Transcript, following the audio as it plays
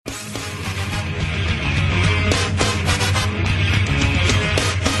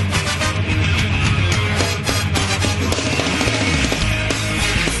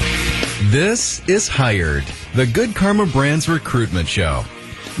This is Hired, the Good Karma Brands recruitment show.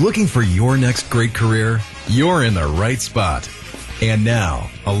 Looking for your next great career? You're in the right spot. And now,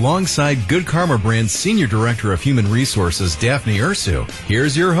 alongside Good Karma Brands Senior Director of Human Resources, Daphne Ursu,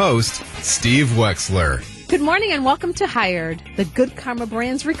 here's your host, Steve Wexler. Good morning and welcome to Hired, the Good Karma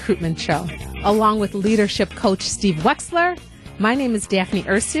Brands recruitment show. Along with leadership coach Steve Wexler, my name is Daphne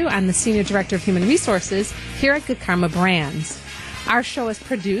Ursu. I'm the Senior Director of Human Resources here at Good Karma Brands. Our show is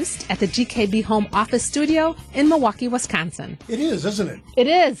produced at the GKB Home Office Studio in Milwaukee, Wisconsin. It is, isn't it? It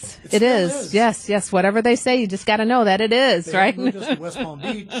is. It is. is. Yes. Whatever they say, you just got to know that it is, They right? moved us to West Palm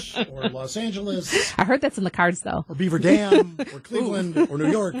Beach or Los Angeles I heard that's in the cards, though. or Beaver Dam or Cleveland or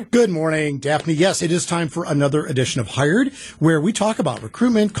New York. Good morning, Daphne. Yes, it is time for another edition of Hired, where we talk about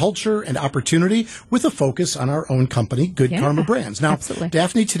recruitment, culture, and opportunity with a focus on our own company, Good Karma Brands. Now, absolutely.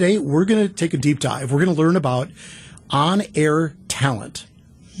 Daphne, today we're going to take a deep dive. We're going to learn about on-air talent.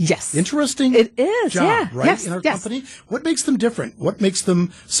 Yes. Interesting It is, job, yeah. right? Yes, In our yes. company. What makes them different? What makes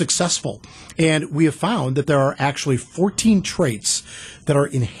them successful? And we have found that there are actually 14 traits that are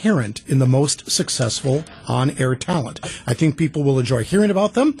inherent in the most successful on-air talent. I think people will enjoy hearing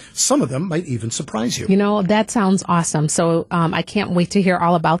about them. Some of them might even surprise you. You know, that sounds awesome. So I can't wait to hear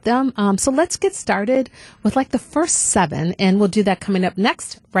all about them. So let's get started with like the first 7, and we'll do that coming up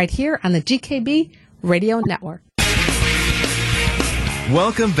next right here on the GKB Radio Network.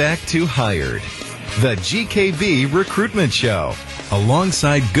 Welcome back to Hired, the GKB recruitment show.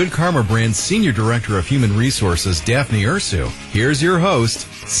 Alongside Good Karma Brands Senior Director of Human Resources, Daphne Ursu, here's your host,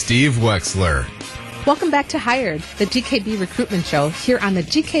 Steve Wexler. Welcome back to Hired, the GKB recruitment show here on the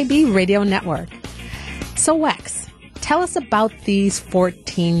GKB Radio Network. So Wex, tell us about these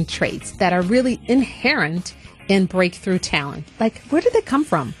 14 traits that are really inherent in breakthrough talent. Like, where did they come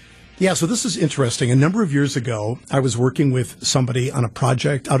from? Yeah, so this is interesting. A number of years ago, I was working with somebody on a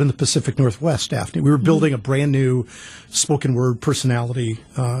project out in the Pacific Northwest, Daphne. We were building a brand new spoken word personality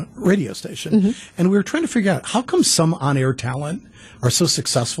radio station. And we were trying to figure out how come some on-air talent are so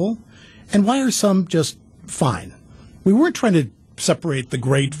successful and why are some just fine? We weren't trying to separate the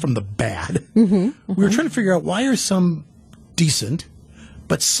great from the bad. We were trying to figure out why are some decent,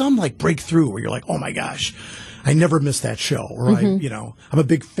 but some like break through where you're like, oh my gosh, I never miss that show, or I'm a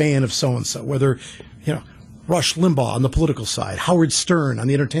big fan of so-and-so, whether, Rush Limbaugh on the political side, Howard Stern on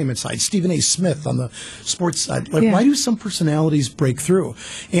the entertainment side, Stephen A. Smith on the sports side. Why do some personalities break through?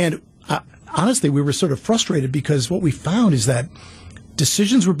 And honestly, we were sort of frustrated because what we found is that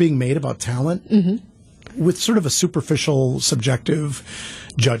decisions were being made about talent with sort of a superficial, subjective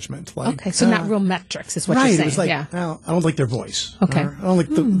judgment. Like, Okay, so not real metrics is what you're right. saying. It was like, yeah. well, I don't like their voice. Okay. Or I don't like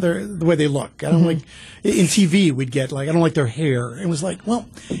the way they look. I don't like, in TV, we'd get like, I don't like their hair. It was like, well,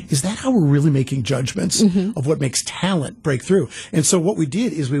 is that how we're really making judgments of what makes talent break through? And so what we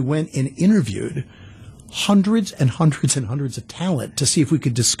did is we went and interviewed hundreds and hundreds and hundreds of talent to see if we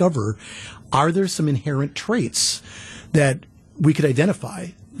could discover, are there some inherent traits that we could identify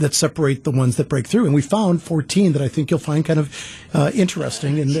that separate the ones that break through. And we found 14 that I think you'll find kind of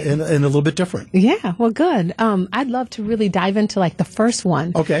interesting and a little bit different. Yeah, well, good. I'd love to really dive into like the first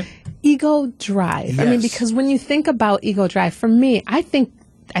one. Okay. Ego drive. I mean, Yes. because when you think about ego drive, for me, I think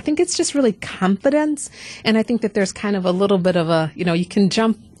it's just really confidence. And I think that there's kind of a little bit of a, you can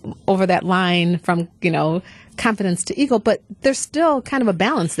jump over that line from, confidence to ego, but there's still kind of a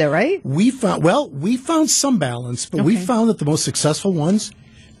balance there, right? We found some balance, but we found that the most successful ones,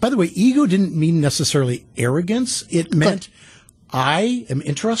 by the way, ego didn't mean necessarily arrogance. It meant I am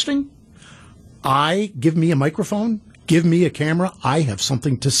interesting. Give me a microphone, give me a camera. I have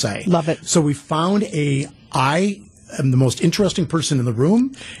something to say. Love it. So we found I am the most interesting person in the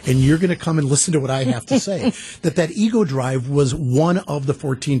room, and you're going to come and listen to what I have to say. that ego drive was one of the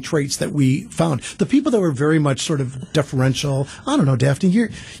 14 traits that we found. The people that were very much sort of deferential, I don't know, Daphne,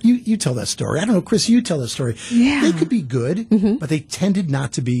 you tell that story. I don't know, Chris, you tell that story. Yeah. They could be good, but they tended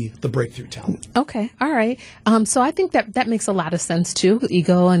not to be the breakthrough talent. Okay. All right. So I think that makes a lot of sense too,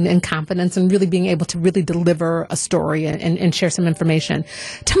 ego and confidence and really being able to really deliver a story and share some information.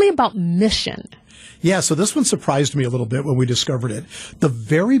 Tell me about mission. Yeah, so this one surprised me a little bit when we discovered it. The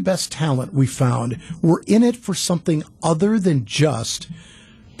very best talent we found were in it for something other than just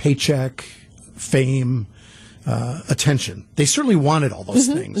paycheck, fame, attention. They certainly wanted all those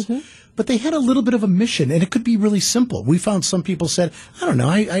things. But they had a little bit of a mission, and it could be really simple. We found some people said, I don't know,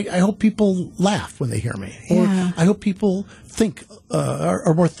 I hope people laugh when they hear me. Or I hope people think,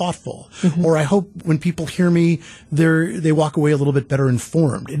 are more thoughtful. Or I hope when people hear me, they walk away a little bit better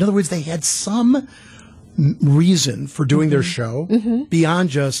informed. In other words, they had some reason for doing their show beyond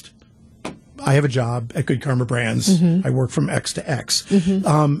just, I have a job at Good Karma Brands. I work from X to X.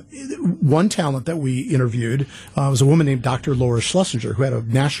 One talent that we interviewed was a woman named Dr. Laura Schlesinger, who had a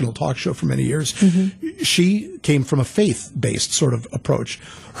national talk show for many years. She came from a faith-based sort of approach.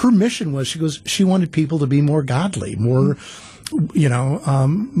 Her mission was, she wanted people to be more godly, more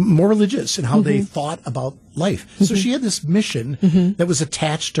more religious in how they thought about life. So she had this mission that was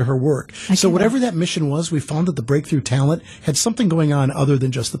attached to her work. So whatever that mission was, we found that the breakthrough talent had something going on other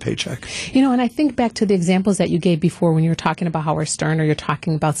than just the paycheck. And I think back to the examples that you gave before when you were talking about Howard Stern or you're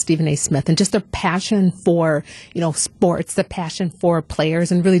talking about Stephen A. Smith and just their passion for, sports, the passion for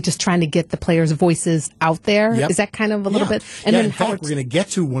players and really just trying to get the players' voices out there. Is that kind of a little bit? And then in fact, we're going to get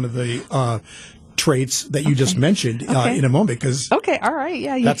to one of the traits that you just mentioned in a moment. All right.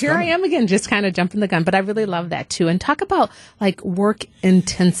 Yeah. Here I am again, just kind of jumping the gun. But I really love that too. And talk about work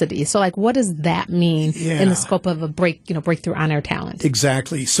intensity. So what does that mean in the scope of a breakthrough on-air talent?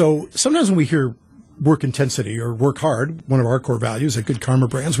 Exactly. So sometimes when we hear work intensity or work hard, one of our core values at Good Karma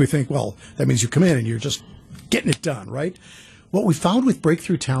Brands, we think, well, that means you come in and you're just getting it done, right? What we found with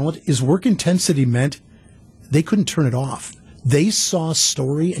breakthrough talent is work intensity meant they couldn't turn it off. They saw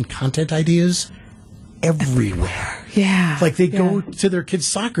story and content ideas everywhere. Yeah. They'd go to their kid's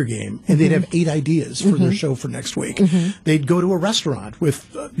soccer game and they'd have 8 ideas for their show for next week. They'd go to a restaurant with,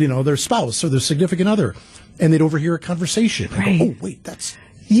 their spouse or their significant other and they'd overhear a conversation. And go, oh, wait, that's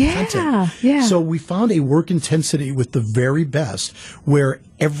content. Yeah. So we found a work intensity with the very best where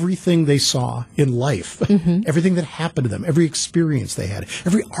everything they saw in life, everything that happened to them, every experience they had,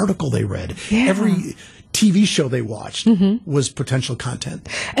 every article they read, every TV show they watched was potential content.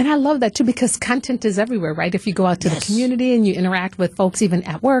 And I love that too because content is everywhere, right? If you go out to the community and you interact with folks even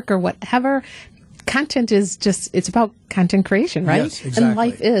at work or whatever, content is it's about content creation, right? Yes, exactly. And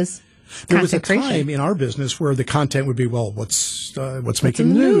life is there was a creation. time in our business where the content would be, what's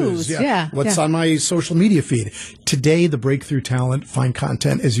making the news? What's on my social media feed? Today, the breakthrough talent find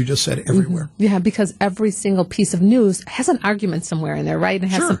content, as you just said, everywhere. Yeah, because every single piece of news has an argument somewhere in there, right? And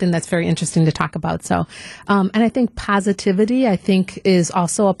has something that's very interesting to talk about. So, and I think positivity, is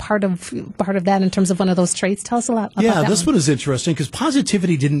also a part of that in terms of one of those traits. Tell us a lot about that. Yeah, this one is interesting because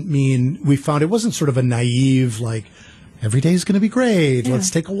positivity didn't mean it wasn't sort of a naive every day is going to be great.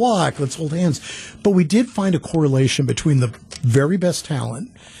 Let's take a walk. Let's hold hands. But we did find a correlation between the very best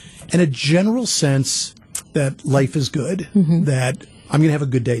talent and a general sense that life is good, that I'm going to have a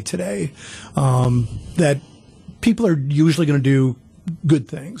good day today, that people are usually going to do good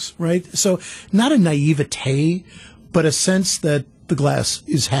things, right? So not a naivete, but a sense that the glass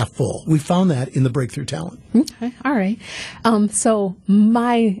is half full. We found that in the breakthrough talent. Okay. All right. So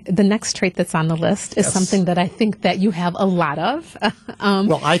the next trait that's on the list is something that I think that you have a lot of.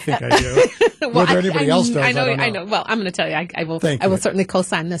 Well, I think I do. Whether anybody else does, I don't know. Well, I'm going to tell you, I will certainly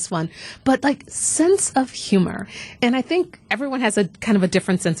co-sign this one. But sense of humor. And I think everyone has a kind of a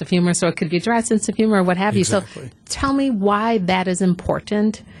different sense of humor. So it could be a dry sense of humor or what have you. So tell me why that is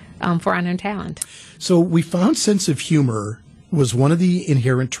important for on-air talent. So we found sense of humor was one of the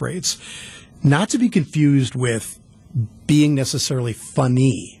inherent traits, not to be confused with being necessarily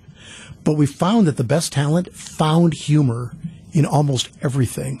funny. But we found that the best talent found humor in almost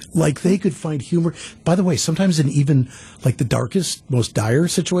everything. They could find humor. By the way, sometimes in even the darkest, most dire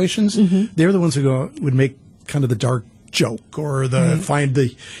situations, they're the ones who would make kind of the dark joke or find the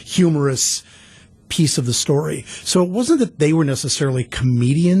humorous piece of the story. So it wasn't that they were necessarily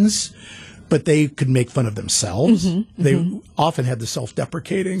comedians, but they could make fun of themselves. They often had the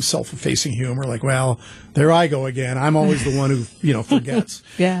self-deprecating, self-effacing humor, well, there I go again. I'm always the one who, forgets.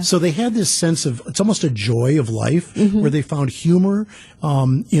 So they had this sense of, it's almost a joy of life where they found humor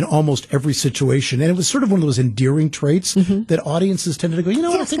in almost every situation. And it was sort of one of those endearing traits that audiences tended to go,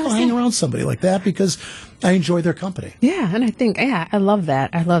 I think I'll hang around somebody like that because I enjoy their company. Yeah, and I think, I love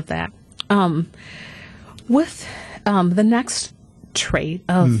that. I love that. With the next trait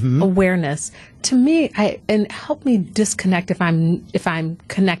of awareness, to me, and help me disconnect if I'm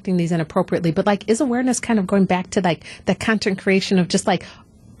connecting these inappropriately, but is awareness kind of going back to the content creation of just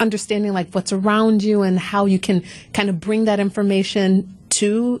understanding what's around you and how you can kind of bring that information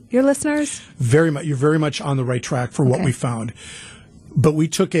to your listeners? Very much. You're very much on the right track for what we found. But we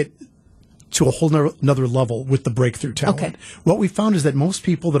took it to a whole another level with the breakthrough talent. What we found is that most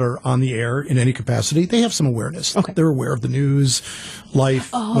people that are on the air in any capacity, they have some awareness. They're aware of the news,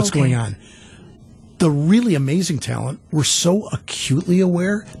 life, what's going on. The really amazing talent were so acutely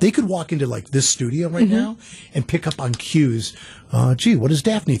aware, they could walk into this studio right now and pick up on cues. What is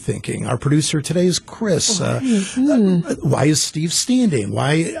Daphne thinking? Our producer today is Chris. Why is Steve standing?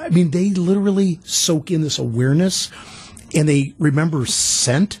 They literally soak in this awareness and they remember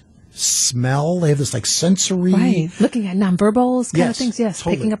scent. smell. They have this like sensory. Right. Looking at nonverbals kind of things. Yes.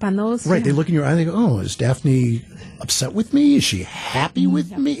 Totally. Picking up on those. Right. Yeah. They look in your eye and they go, oh, is Daphne upset with me? Is she happy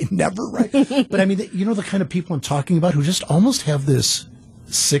with me? Never, right? But I mean, the kind of people I'm talking about who just almost have this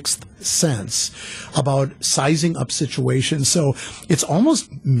sixth sense about sizing up situations. So it's almost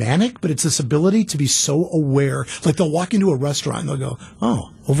manic, but it's this ability to be so aware. Like they'll walk into a restaurant and they'll go,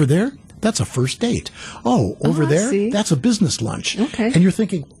 oh, over there? That's a first date. Oh, over there? See. That's a business lunch. Okay. And you're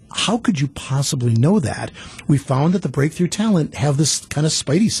thinking, how could you possibly know that? We found that the breakthrough talent have this kind of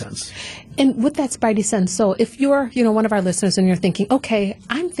spidey sense. And with that spidey sense, so if you're, one of our listeners and you're thinking, okay,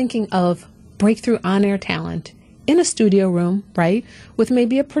 I'm thinking of breakthrough on-air talent in a studio room, right, with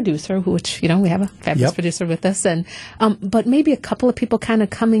maybe a producer, which, we have a fabulous producer with us, and but maybe a couple of people kind of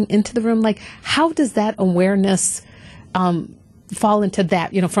coming into the room, like, how does that awareness fall into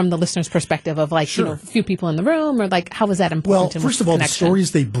that, from the listener's perspective of like, a few people in the room, or like, how is that important? Well, first of all, the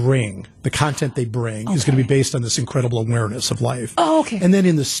stories they bring, the content they bring is going to be based on this incredible awareness of life. Oh, okay. And then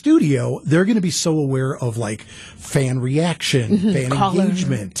in the studio, they're going to be so aware of like fan reaction, fan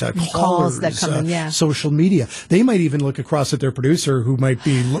engagement, callers that come in, social media. They might even look across at their producer who might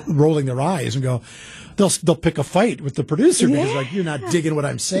be rolling their eyes and go, they'll pick a fight with the producer because like, you're not digging what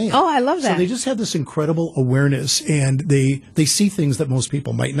I'm saying. Oh, I love that. So they just have this incredible awareness, and they see things that most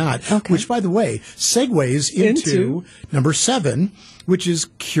people might not. Okay. Which, by the way, segues into number 7, which is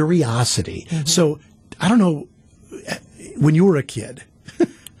curiosity. Mm-hmm. So I don't know, when you were a kid,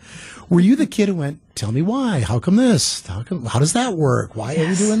 were you the kid who went, tell me why? How come this? How does that work? Why are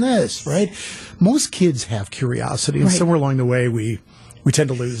we doing this? Right? Most kids have curiosity, and somewhere along the way we tend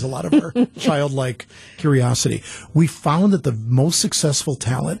to lose a lot of our childlike curiosity. We found that the most successful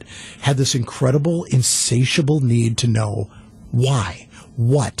talent had this incredible, insatiable need to know why,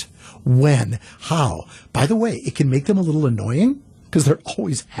 what, when, how. By the way, it can make them a little annoying because they're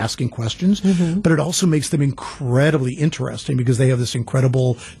always asking questions, but it also makes them incredibly interesting because they have this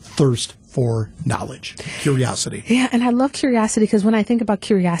incredible thirst for knowledge, curiosity. Yeah, and I love curiosity because when I think about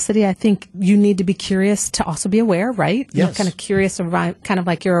curiosity, I think you need to be curious to also be aware, right? Yes. You're kind of curious around, kind of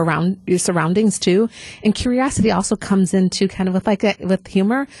like you're around your surroundings too. And curiosity also comes into kind of with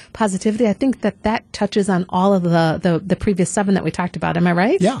humor, positivity. I think that touches on all of the previous 7 that we talked about. Am I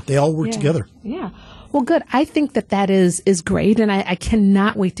right? Yeah, they all work together. Yeah. Well, good. I think that is great, and I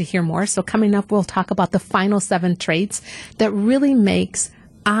cannot wait to hear more. So coming up, we'll talk about the final 7 traits that really makes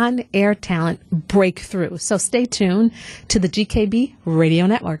on-air talent breakthrough. So stay tuned to the GKB Radio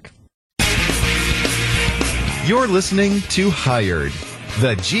Network. You're listening to Hired,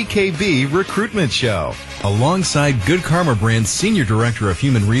 the GKB Recruitment Show. Alongside Good Karma Brand's Senior Director of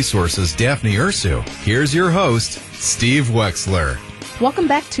Human Resources, Daphne Ursu, here's your host, Steve Wexler. Welcome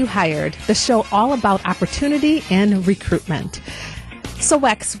back to Hired, the show all about opportunity and recruitment. So,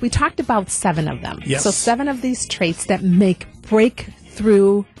 Wex, we talked about 7 of them. Yes. So 7 of these traits that make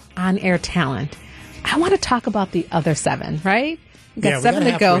breakthrough on-air talent. I want to talk about the other 7, right? We've got 7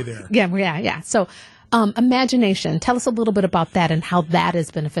 to go. There. Yeah. So, imagination. Tell us a little bit about that and how that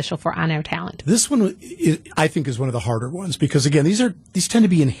is beneficial for on-air talent. This one, I think, is one of the harder ones because, again, these tend to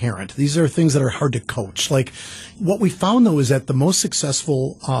be inherent. These are things that are hard to coach. Like, what we found, though, is that the most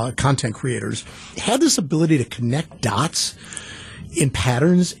successful content creators had this ability to connect dots in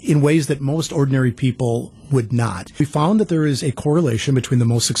patterns in ways that most ordinary people would not. We found that there is a correlation between the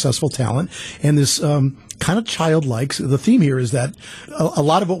most successful talent and this kind of childlike. The theme here is that a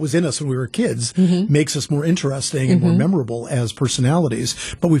lot of what was in us when we were kids makes us more interesting and more memorable as personalities.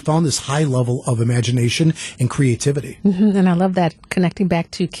 But we found this high level of imagination and creativity. And I love that, connecting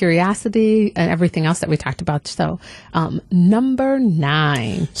back to curiosity and everything else that we talked about. So, number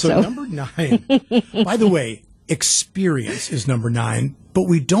 9. So number 9, by the way, experience is number 9, but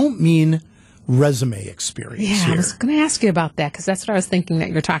we don't mean resume experience here. I was going to ask you about that because that's what I was thinking that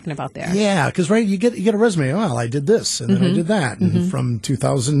you're talking about there. Yeah, because you get a resume. Well, I did this and then I did that, and from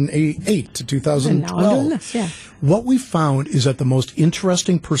 2008 to 2012. And now I'm doing this. Yeah. What we found is that the most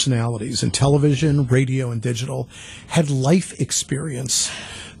interesting personalities in television, radio, and digital had life experience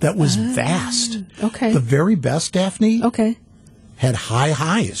that was vast. Okay. The very best, Daphne. Okay. Had high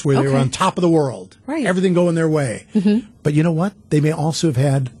highs where they were on top of the world. Right. Everything going their way. But you know what? They may also have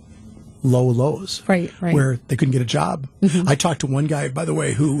had low lows. Right. Where they couldn't get a job. I talked to one guy, by the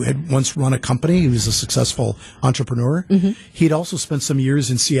way, who had once run a company. He was a successful entrepreneur. He'd also spent some years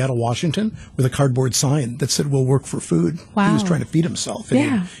in Seattle, Washington with a cardboard sign that said, "We'll work for food." Wow. He was trying to feed himself.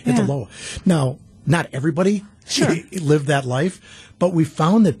 And he hit the low. Now, not everybody lived that life, but we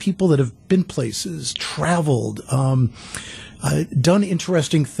found that people that have been places, traveled, done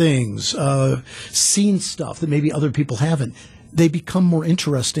interesting things, seen stuff that maybe other people haven't, they become more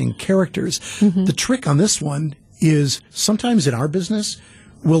interesting characters. The trick on this one is sometimes in our business,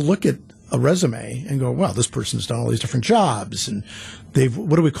 we'll look at a resume and go, wow, this person's done all these different jobs, and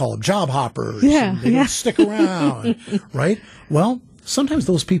what do we call them? Job hoppers. Yeah. They don't stick around, right? Well, sometimes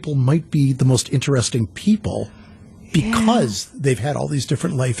those people might be the most interesting people because they've had all these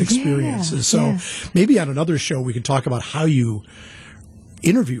different life experiences. So maybe on another show we can talk about how you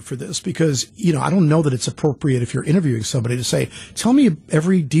interview for this, because, I don't know that it's appropriate if you're interviewing somebody to say, tell me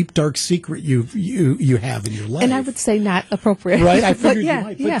every deep, dark secret you have in your life. And I would say not appropriate. Right? I figured you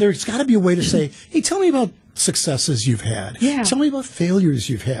might. But there's got to be a way to say, hey, tell me about successes you've had. Yeah. Tell me about failures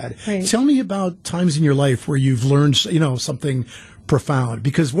you've had. Right. Tell me about times in your life where you've learned, something profound.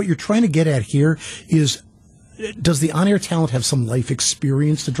 Because what you're trying to get at here is, does the on-air talent have some life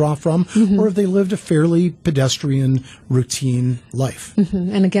experience to draw from, or have they lived a fairly pedestrian, routine life?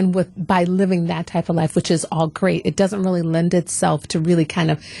 And again, by living that type of life, which is all great, it doesn't really lend itself to really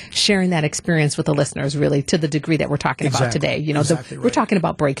kind of sharing that experience with the listeners, really, to the degree that we're talking about today. We're talking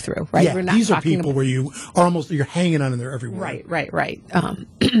about breakthrough, right? Yeah, we're not these are talking people where you are you're hanging on in there every word. Right.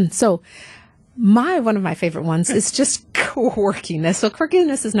 So one of my favorite ones is just quirkiness. So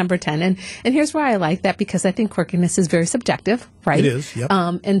quirkiness is number 10. And here's why I like that, because I think quirkiness is very subjective, right? It is, yep.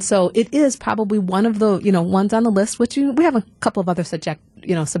 And so it is probably one of the, ones on the list, which we have a couple of other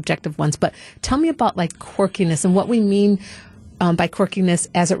subjective ones. But tell me about like quirkiness and what we mean by quirkiness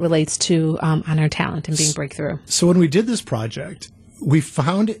as it relates to on-air talent and being breakthrough. So when we did this project, we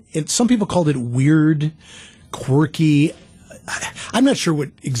found some people called it weird, quirky. I'm not sure what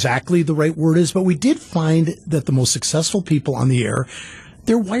exactly the right word is, but we did find that the most successful people on the air,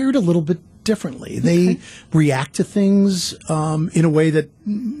 they're wired a little bit differently. They react to things in a way that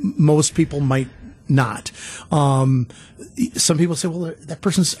most people might not. Some people say, well, that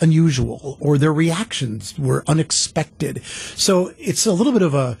person's unusual, or their reactions were unexpected. So it's a little bit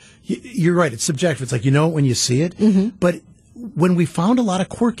of you're right, it's subjective. It's like, when you see it. But when we found a lot of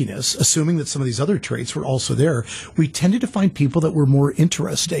quirkiness, assuming that some of these other traits were also there, we tended to find people that were more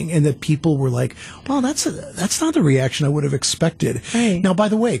interesting, and that people were like, well, that's not the reaction I would have expected. Right. Now, by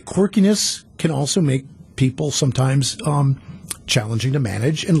the way, quirkiness can also make people sometimes challenging to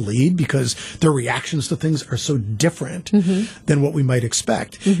manage and lead, because their reactions to things are so different than what we might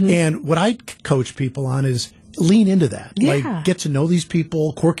expect. And what I coach people on is lean into that. Yeah. Like, get to know these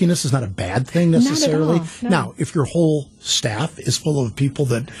people. Quirkiness is not a bad thing necessarily. Not at all, no. Now, if your whole staff is full of people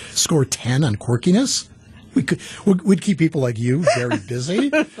that score 10 on quirkiness, we'd keep people like you very busy.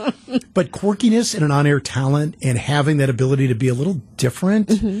 But quirkiness and an on-air talent and having that ability to be a little different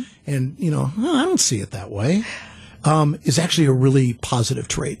and, I don't see it that way, is actually a really positive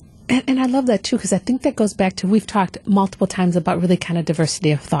trait. And I love that too, because I think that goes back to, we've talked multiple times about really kind of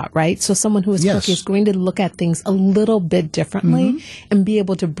diversity of thought, right? So someone who is quirky is going to look at things a little bit differently and be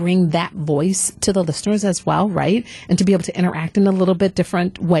able to bring that voice to the listeners as well, right? And to be able to interact in a little bit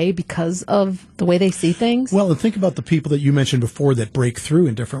different way because of the way they see things. Well, and think about the people that you mentioned before that break through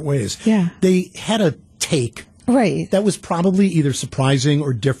in different ways. Yeah. They had a take. Right. That was probably either surprising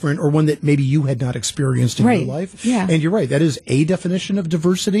or different, or one that maybe you had not experienced in your life. Yeah. And you're right. That is a definition of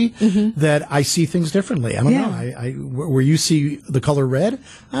diversity, that I see things differently. I don't know. Where you see the color red,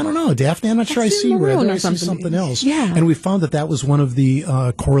 I don't know. Daphne, I'm not sure I see red. I see something else. Yeah. And we found that was one of the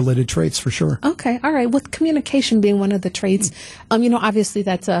correlated traits for sure. Okay. All right. With communication being one of the traits, obviously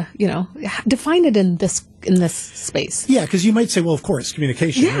that's define it in this space. Yeah, because you might say, well, of course,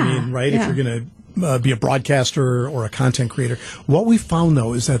 communication. Yeah. I mean, right? Yeah. If you're going to be a broadcaster or a content creator. What we found,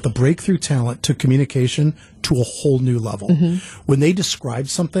 though, is that the breakthrough talent took communication to a whole new level. When they described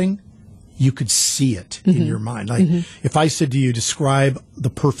something, you could see it in your mind. Like, if I said to you, describe the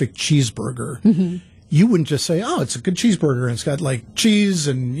perfect cheeseburger, you wouldn't just say, oh, it's a good cheeseburger and it's got like cheese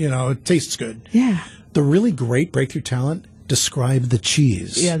and, it tastes good. Yeah. The really great breakthrough talent describe the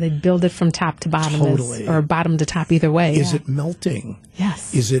cheese. Yeah, they build it from top to bottom. Totally. Or bottom to top, either way. Is it melting?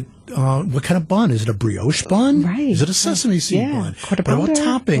 Yes. Is it, what kind of bun? Is it a brioche bun? Right. Is it a sesame seed bun? Quarter What about pounder?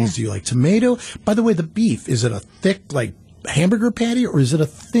 toppings? Yeah. Do you like tomato? By the way, the beef, is it a thick, like, hamburger patty, or is it a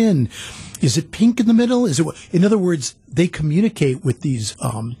thin? Is it pink in the middle? In other words, they communicate with these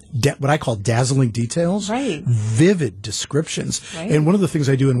what I call dazzling details, right? Vivid descriptions. Right. And one of the things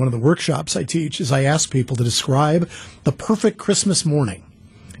I do in one of the workshops I teach is I ask people to describe the perfect Christmas morning.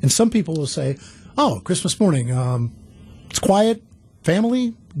 And some people will say, "Oh, Christmas morning, it's quiet,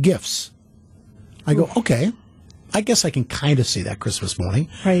 family, gifts." I go, "Okay, I guess I can kind of see that Christmas morning."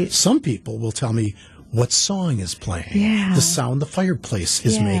 Right. Some people will tell me what song is playing, Yeah. the sound the fireplace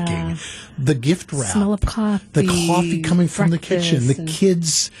is making, the gift wrap, smell of coffee, the coffee coming from the kitchen, the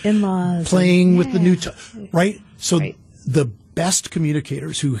kids in-laws playing with the new right? So Right. the best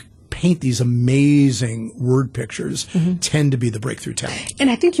communicators who paint these amazing word pictures tend to be the breakthrough talent.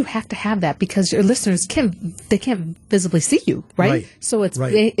 And I think you have to have that because your listeners can't visibly see you, right? So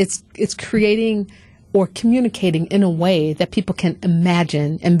it's creating or communicating in a way that people can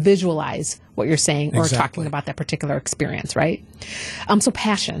imagine and visualize what you're saying or talking about that particular experience, right? So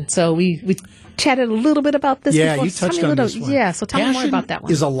passion. So we chatted a little bit about this before. You touched on this one. Yeah, so tell me more about that one.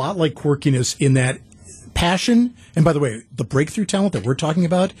 Passion is a lot like quirkiness in that passion, and by the way, the breakthrough talent that we're talking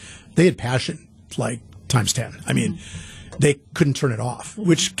about, they had passion like times 10. I mean, they couldn't turn it off,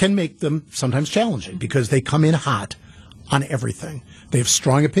 which can make them sometimes challenging because they come in hot on everything. They have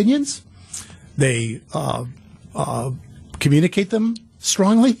strong opinions. They communicate them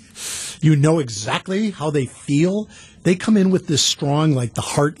strongly. You know exactly how they feel. They come in with this strong, like the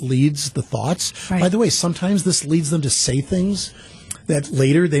heart leads the thoughts. Right. By the way, sometimes this leads them to say things that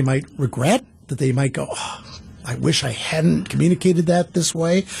later they might regret, that they might go, oh, I wish I hadn't communicated that this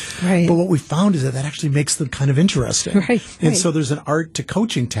way. Right. But what we found is that actually makes them kind of interesting. Right. And so there's an art to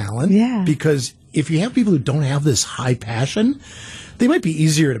coaching talent. Yeah. Because if you have people who don't have this high passion, they might be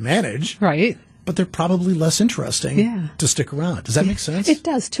easier to manage. Right. But they're probably less interesting to stick around. Does that make sense? It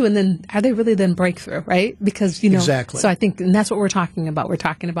does, too. And then are they really then breakthrough, right? Because, you know, so I think, and that's what we're talking about. We're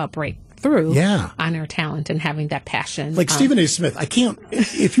talking about breakthrough on our talent and having that passion. Like Stephen A. Smith, I can't,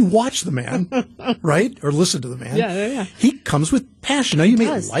 if you watch the man, right, or listen to the man, he comes with passion. Now, you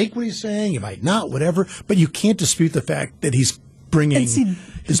may like what he's saying, you might not, whatever, but you can't dispute the fact that he's bringing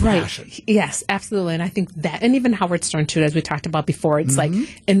his passion. Yes, absolutely. And I think that, and even Howard Stern too, as we talked about before, it's like,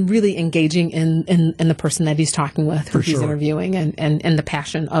 and really engaging in the person that he's talking with, who he's interviewing, and the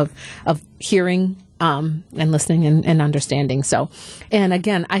passion of hearing and listening and understanding. So, and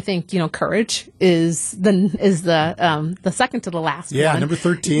again, I think, you know, courage is the second to the last one. Yeah, number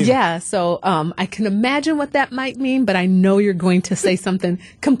 13. Yeah. So, I can imagine what that might mean, but I know you're going to say something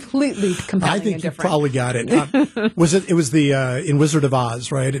completely compelling. I think and you different. probably got it. It was the, in Wizard of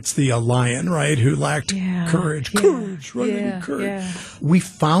Oz, right? It's the lion, right? Who lacked courage. Courage, right? Courage. Yeah. We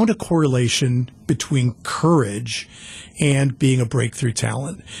found a correlation between courage and being a breakthrough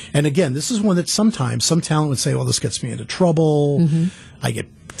talent. And again, this is one that sometimes some talent would say, well, this gets me into trouble. I get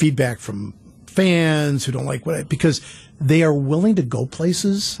feedback from fans who don't like what because they are willing to go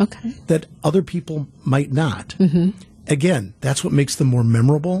places that other people might not. Again, that's what makes them more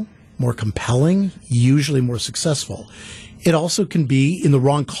memorable, more compelling, usually more successful. It also can be in the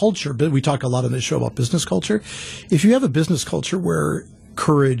wrong culture, but we talk a lot on this show about business culture. If you have a business culture where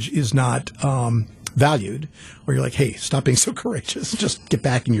courage is not valued, or you're like, hey, stop being so courageous, just get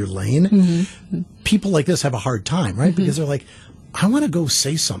back in your lane. People like this have a hard time, right? Because they're like, I want to go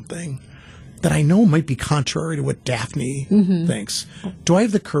say something that I know might be contrary to what Daphne thinks. Do I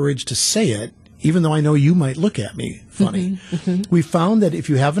have the courage to say it, even though I know you might look at me funny? We found that if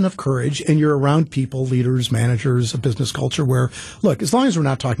you have enough courage and you're around people, leaders, managers, a business culture where, look, as long as we're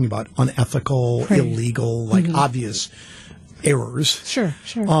not talking about unethical, illegal, like obvious errors. Sure.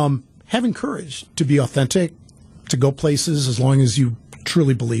 Having courage to be authentic, to go places as long as you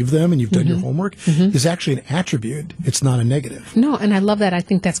truly believe them and you've done your homework is actually an attribute. It's not a negative. No, and I love that. I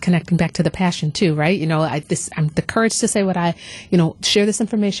think that's connecting back to the passion too, right? You know, I'm the courage to say what I, you know, share this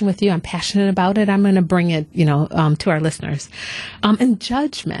information with you. I'm passionate about it. I'm going to bring it, you know, to our listeners. And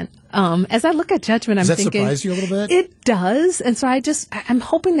judgment. As I look at judgment, I'm thinking. Does that surprise you a little bit? It does. And so I'm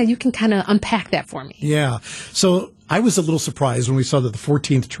hoping that you can kind of unpack that for me. Yeah. So I was a little surprised when we saw that the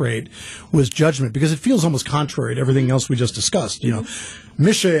 14th trait was judgment, because it feels almost contrary to everything else we just discussed, you know,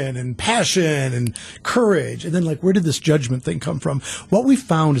 mission and passion and courage. And then, like, where did this judgment thing come from? What we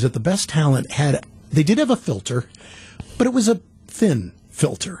found is that the best talent they did have a filter, but it was a thin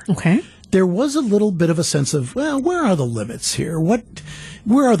filter. Okay. There was a little bit of a sense of, well, where are the limits here? Where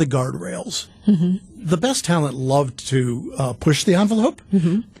are the guardrails? The best talent loved to push the envelope,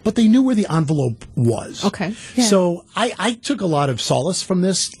 but they knew where the envelope was. Okay. Yeah. So I took a lot of solace from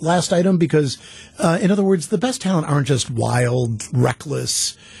this last item because, in other words, the best talent aren't just wild,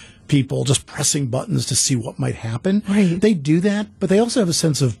 reckless people just pressing buttons to see what might happen. Right. They do that, but they also have a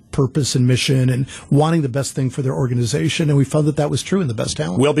sense of purpose and mission and wanting the best thing for their organization. And we found that was true in the best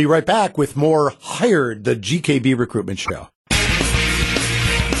talent. We'll be right back with more Hired, the GKB Recruitment Show.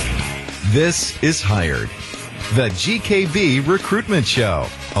 This is Hired, the GKB Recruitment Show.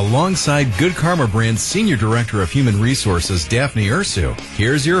 Alongside Good Karma Brand's Senior Director of Human Resources, Daphne Ursu,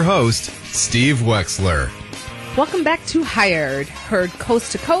 here's your host, Steve Wexler. Welcome back to Hired, heard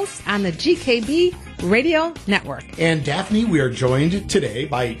coast to coast on the GKB Radio Network. And Daphne, we are joined today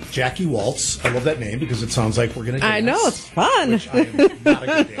by Jackie Waltz. I love that name because it sounds like we're going to dance. I know, it's fun. Which I am not a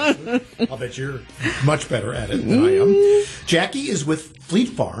good dancer. I'll bet you're much better at it than I am. Jackie is with Fleet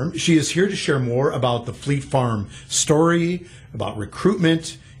Farm. She is here to share more about the Fleet Farm story, about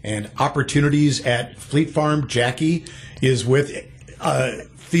recruitment and opportunities at Fleet Farm. Jackie is with a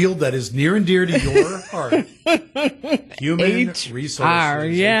field that is near and dear to your heart. Human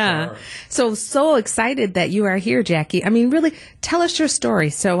resources. Yeah. HR. So excited that you are here, Jackie. I mean, really, tell us your story.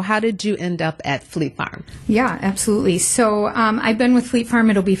 So how did you end up at Fleet Farm? Yeah, absolutely. So I've been with Fleet Farm.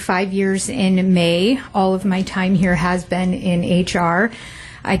 It'll be 5 years in May. All of my time here has been in HR.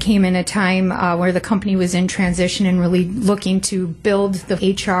 I came in a time where the company was in transition and really looking to build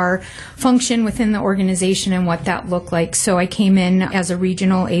the HR function within the organization and what that looked like. So I came in as a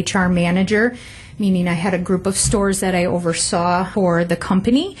regional HR manager, meaning I had a group of stores that I oversaw for the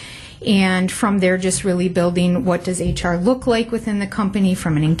company. And from there, just really building what does HR look like within the company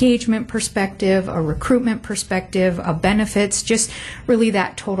from an engagement perspective, a recruitment perspective, a benefits, just really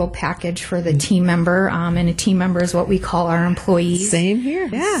that total package for the team member. And a team member is what we call our employees. Same here.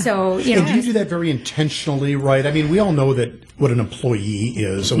 Yeah. So, And do you do that very intentionally, right? I mean, we all know that what an employee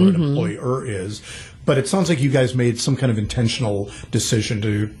is or what an employer is. But it sounds like you guys made some kind of intentional decision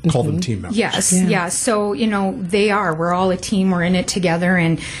to call them team members. Yes, yeah. So, they are. We're all a team. We're in it together.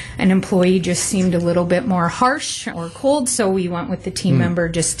 And an employee just seemed a little bit more harsh or cold. So we went with the team member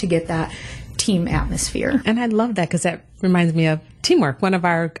just to get that team atmosphere. And I love that because that reminds me of teamwork, one of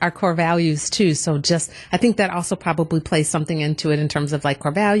our core values too. So I think that also probably plays something into it in terms of like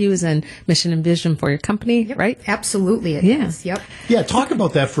core values and mission and vision for your company, right? Absolutely. It is. Yep. Yeah, talk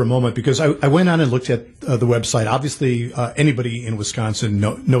about that for a moment because I went on and looked at the website. Obviously, anybody in Wisconsin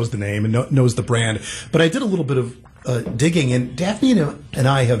knows the name and knows the brand. But I did a little bit of digging, and Daphne and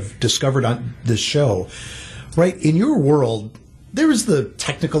I have discovered on this show, right, in your world, there is the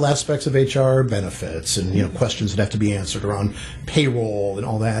technical aspects of HR, benefits, and questions that have to be answered around payroll and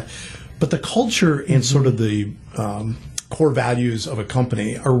all that. But the culture and sort of the core values of a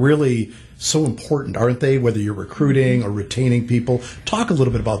company are really so important, aren't they? Whether you're recruiting or retaining people. Talk a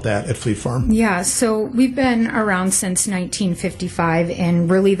little bit about that at Fleet Farm. Yeah, so we've been around since 1955, and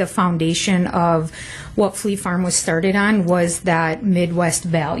really the foundation of what Fleet Farm was started on was that Midwest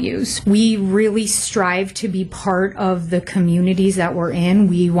values. We really strive to be part of the communities that we're in.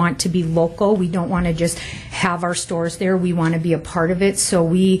 We want to be local. We don't want to just have our stores there. We want to be a part of it. So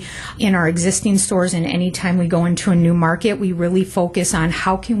we, in our existing stores and anytime we go into a new market, we really focus on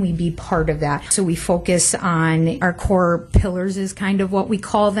how can we be part of that. So we focus on our core pillars is kind of what we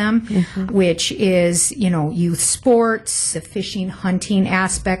call them, which is, youth sports, the fishing, hunting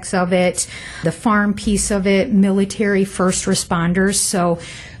aspects of it, the farm piece of it, military, first responders. So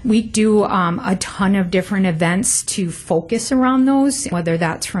we do a ton of different events to focus around those, whether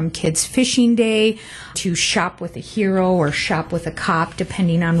that's from Kids Fishing Day to Shop with a Hero or Shop with a Cop,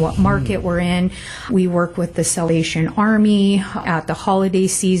 depending on what market we're in. We work with the Salvation Army at the holiday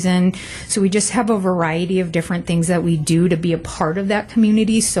season. So we just have a variety of different things that we do to be a part of that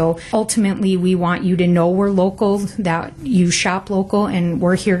community. So ultimately, we want you to know we're local, that you shop local, and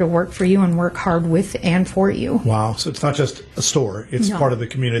we're here to work for you and work hard with and for you. Wow. So it's not just a store. It's part of the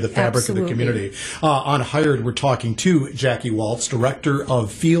community. The fabric of the community. On Hired, we're talking to Jackie Waltz, Director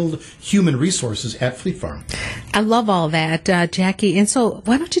of Field Human Resources at Fleet Farm. I love all that, Jackie. And so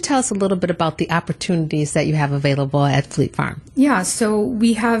why don't you tell us a little bit about the opportunities that you have available at Fleet Farm? Yeah, so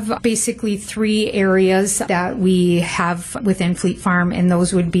we have basically 3 areas that we have within Fleet Farm, and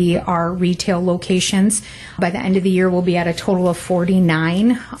those would be our retail locations. By the end of the year, we'll be at a total of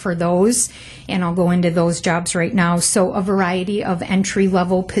 49 for those, and I'll go into those jobs right now. So a variety of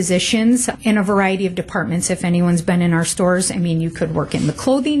entry-level positions in a variety of departments. If anyone's been in our stores, you could work in the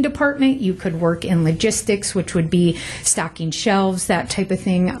clothing department, you could work in logistics, which would be stocking shelves, that type of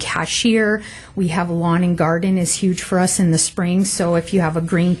thing, cashier. We have lawn and garden is huge for us in the spring. So if you have a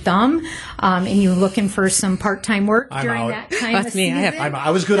green thumb and you're looking for some part-time work during that time of season.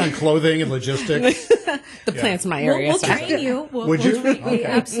 I was good on clothing and logistics. The plant's my area. We'll train you. Would you? We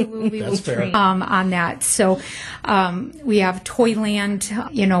absolutely will fair. train on that. So we have Toyland,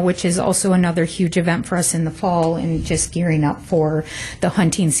 which is also another huge event for us in the fall, and just gearing up for the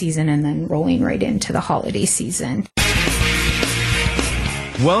hunting season and then rolling right into the holiday season.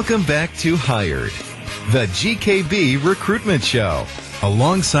 Welcome back to Hired, the GKB Recruitment Show.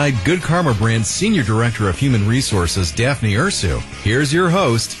 Alongside Good Karma Brand's Senior Director of Human Resources, Daphne Ursu, here's your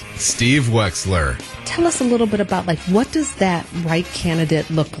host, Steve Wexler. tell us a little bit about, like, what does that right candidate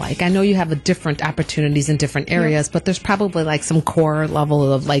look like? I know you have different opportunities in different areas, but there's probably like some core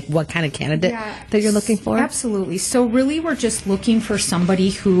level of like what kind of candidate that you're looking for. Absolutely. So really we're just looking for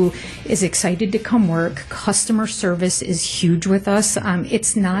somebody who is excited to come work. Customer service is huge with us.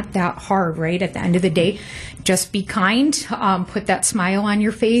 It's not that hard, right? At the end of the day, just be kind, put that smile on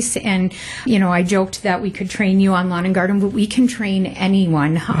your face. And, I joked that we could train you on lawn and garden, but we can train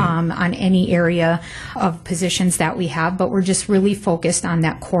anyone on any area of positions that we have. But we're just really focused on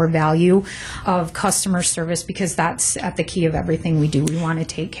that core value of customer service, because that's at the key of everything we do. We want to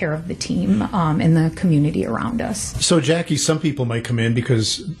take care of the team and the community around us. So, Jackie, some people might come in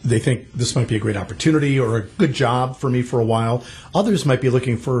because they think this might be a great opportunity or a good job for me for a while. Others might be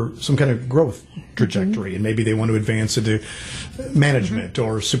looking for some kind of growth trajectory, and maybe they want to advance into management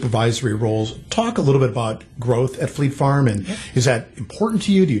or supervisory roles. Talk a little bit about growth at Fleet Farm, and is that important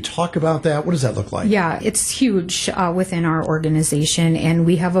to you? Do you talk about that? What does that look like? Yeah, it's huge within our organization, and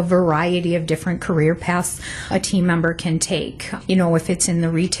we have a variety of different career paths a team member can take. If it's in the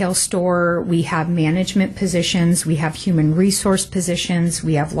retail store, we have management positions, we have human resource positions,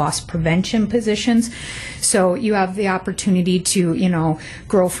 we have loss prevention positions. So you have the opportunity to,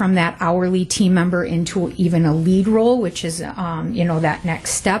 grow from that hourly team member into even a lead role, which is, that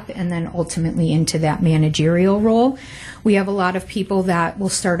next step, and then ultimately into that managerial role. We have a lot of people that will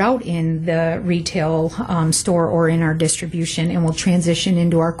start out in the retail store or in our distribution and will transition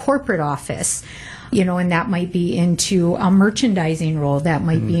into our corporate office. And that might be into a merchandising role, that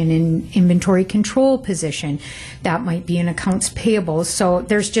might be an inventory control position, that might be an accounts payable. So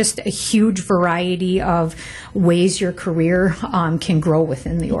there's just a huge variety of ways your career can grow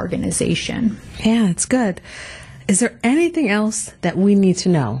within the organization. Yeah, it's good. Is there anything else that we need to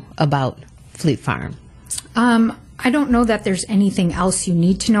know about Fleet Farm? I don't know that there's anything else you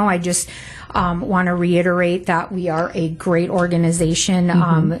need to know. I just want to reiterate that we are a great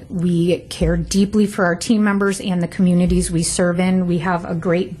organization. We care deeply for our team members and the communities we serve in. We have a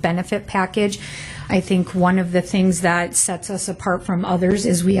great benefit package. I think one of the things that sets us apart from others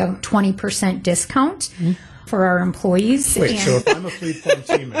is we have 20% discount for our employees. Wait, so if I'm a Fleet Farm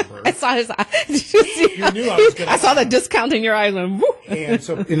team member, I saw his eye. you knew I was going to. I saw the discount in your eyes. And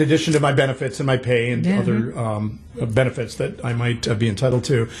so, in addition to my benefits and my pay and other benefits that I might be entitled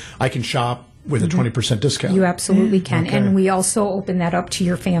to, I can shop with a 20% discount. You absolutely can. Okay. And we also open that up to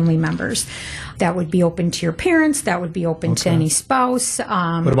your family members. That would be open to your parents. That would be open to any spouse. What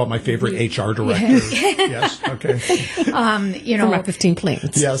about my favorite HR director? Yes. Okay. For my 15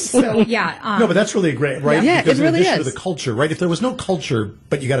 plans. Yes. So, yeah. No, but that's really great, right? Yeah, because it really in addition is. to the culture, right? If there was no culture,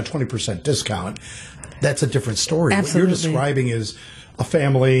 but you got a 20% discount, that's a different story. Absolutely. What you're describing is a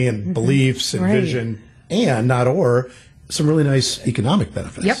family and beliefs and vision, and some really nice economic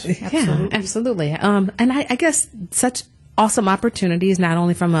benefits. Yep, absolutely. Yeah, absolutely. And I guess such awesome opportunities, not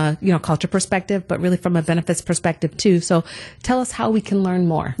only from a culture perspective, but really from a benefits perspective too. So tell us how we can learn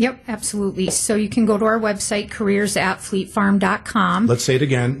more. Yep, absolutely. So you can go to our website, careers@fleetfarm.com. Let's say it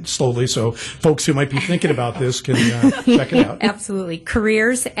again slowly so folks who might be thinking about this can check it out. Absolutely.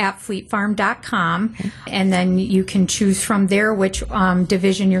 Careers@fleetfarm.com. And then you can choose from there which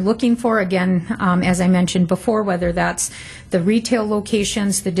division you're looking for. Again, as I mentioned before, whether that's the retail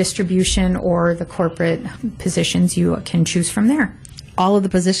locations, the distribution, or the corporate positions, you can choose from there. All of the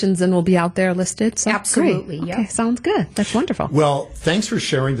positions then will be out there listed? So Absolutely, great. yep. Okay, sounds good. That's wonderful. Well, thanks for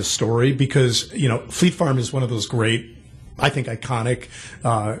sharing the story because, Fleet Farm is one of those great, I think, iconic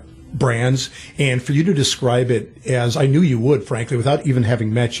brands. And for you to describe it as I knew you would, frankly, without even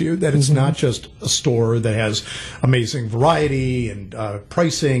having met you, that it's not just a store that has amazing variety and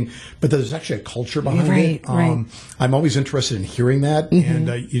pricing, but that there's actually a culture behind it. Right. I'm always interested in hearing that, and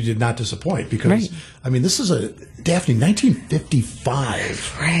you did not disappoint because, this is Daphne,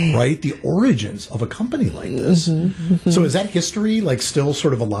 1955, right? The origins of a company like this. So is that history still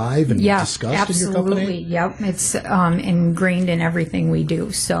sort of alive and discussed in your company? Absolutely. Yep. It's ingrained in everything we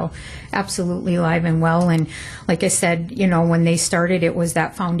do. So absolutely alive and well. And like I said, when they started, it was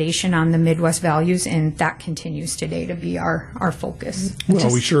that foundation on the Midwest values, and that continues today to be our focus.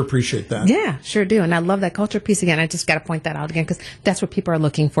 Well, we sure appreciate that. Yeah, sure do. And I love that culture piece again. I just got to point that out again because that's what people are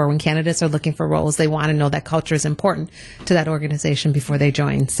looking for when candidates are looking for roles. They want to know that culture is important to that organization before they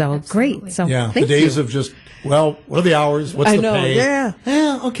join. So great. So the days of just, what are the hours? What's the pay? Yeah.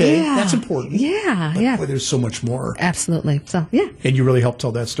 Okay. Yeah. That's important. Yeah. Boy, there's so much more. Absolutely. So, yeah. And you really helped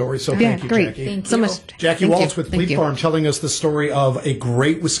tell that story. So thank you, great. Jackie. Thank so you. much. Jackie Thank Waltz you. with Thank Fleet you. Farm telling us the story of a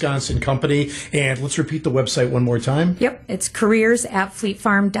great Wisconsin company. And let's repeat the website one more time. Yep. It's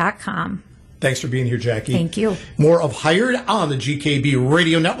careers@fleetfarm.com. Thanks for being here, Jackie. Thank you. More of Hired on the GKB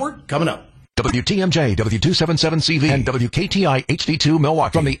Radio Network coming up. WTMJ, W277CV, and WKTI HD2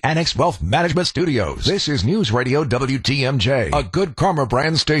 Milwaukee from the Annex Wealth Management Studios. This is News Radio WTMJ, a Good Karma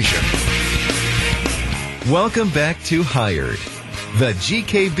brand station. Welcome back to Hired, the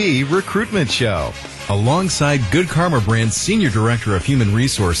GKB Recruitment Show. Alongside Good Karma Brand's Senior Director of Human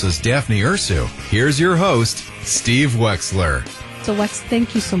Resources, Daphne Ursu, here's your host, Steve Wexler. So, Wex,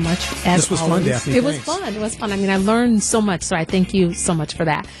 thank you so much. As This was always. fun, Daphne. It was Thanks. fun. It was fun. I mean, I learned so much, so I thank you so much for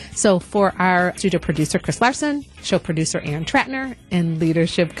that. So, for our studio producer, Chris Larson, show producer, Aaron Tratner, and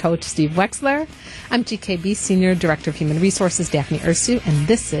leadership coach, Steve Wexler, I'm GKB Senior Director of Human Resources, Daphne Ursu, and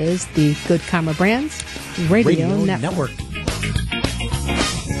this is the Good Karma Brands Radio Network.